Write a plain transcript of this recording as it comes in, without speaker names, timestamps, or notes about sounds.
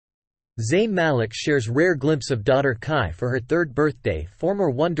Zayn Malik shares rare glimpse of daughter Khai for her third birthday. Former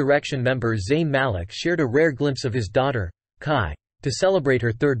One Direction member Zayn Malik shared a rare glimpse of his daughter, Khai, to celebrate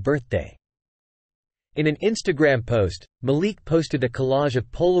her third birthday. In an Instagram post, Malik posted a collage of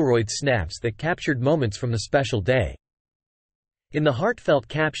Polaroid snaps that captured moments from the special day. In the heartfelt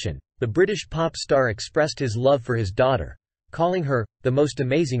caption, the British pop star expressed his love for his daughter, calling her the most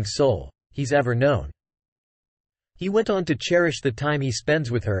amazing soul he's ever known. He went on to cherish the time he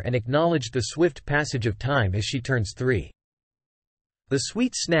spends with her and acknowledged the swift passage of time as she turns 3. The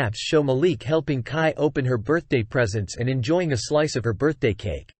sweet snaps show Malik helping Khai open her birthday presents and enjoying a slice of her birthday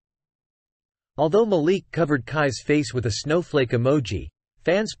cake. Although Malik covered Khai's face with a snowflake emoji,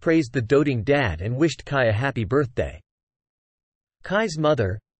 fans praised the doting dad and wished Khai a happy birthday. Khai's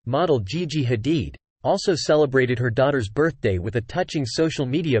mother, model Gigi Hadid, also celebrated her daughter's birthday with a touching social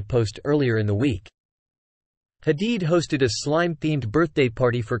media post earlier in the week. Hadid hosted a slime-themed birthday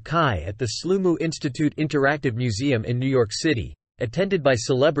party for Khai at the Slumu Institute Interactive Museum in New York City, attended by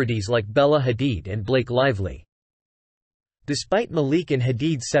celebrities like Bella Hadid and Blake Lively. Despite Malik and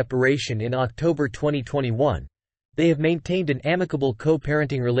Hadid's separation in October 2021, they have maintained an amicable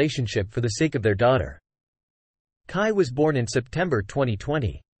co-parenting relationship for the sake of their daughter. Khai was born in September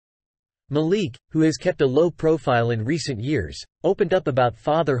 2020. Malik, who has kept a low profile in recent years, opened up about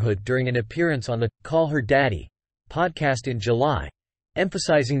fatherhood during an appearance on the Call Her Daddy podcast in July,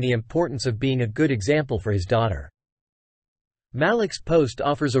 emphasizing the importance of being a good example for his daughter. Malik's post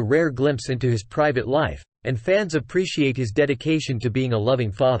offers a rare glimpse into his private life, and fans appreciate his dedication to being a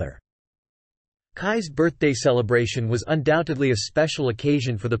loving father. Khai's birthday celebration was undoubtedly a special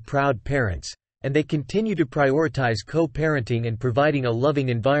occasion for the proud parents, and they continue to prioritize co-parenting and providing a loving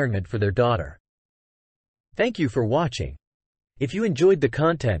environment for their daughter. Thank you for watching. If you enjoyed the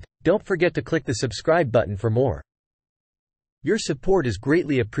content, don't forget to click the subscribe button for more. Your support is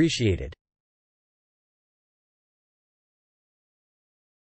greatly appreciated.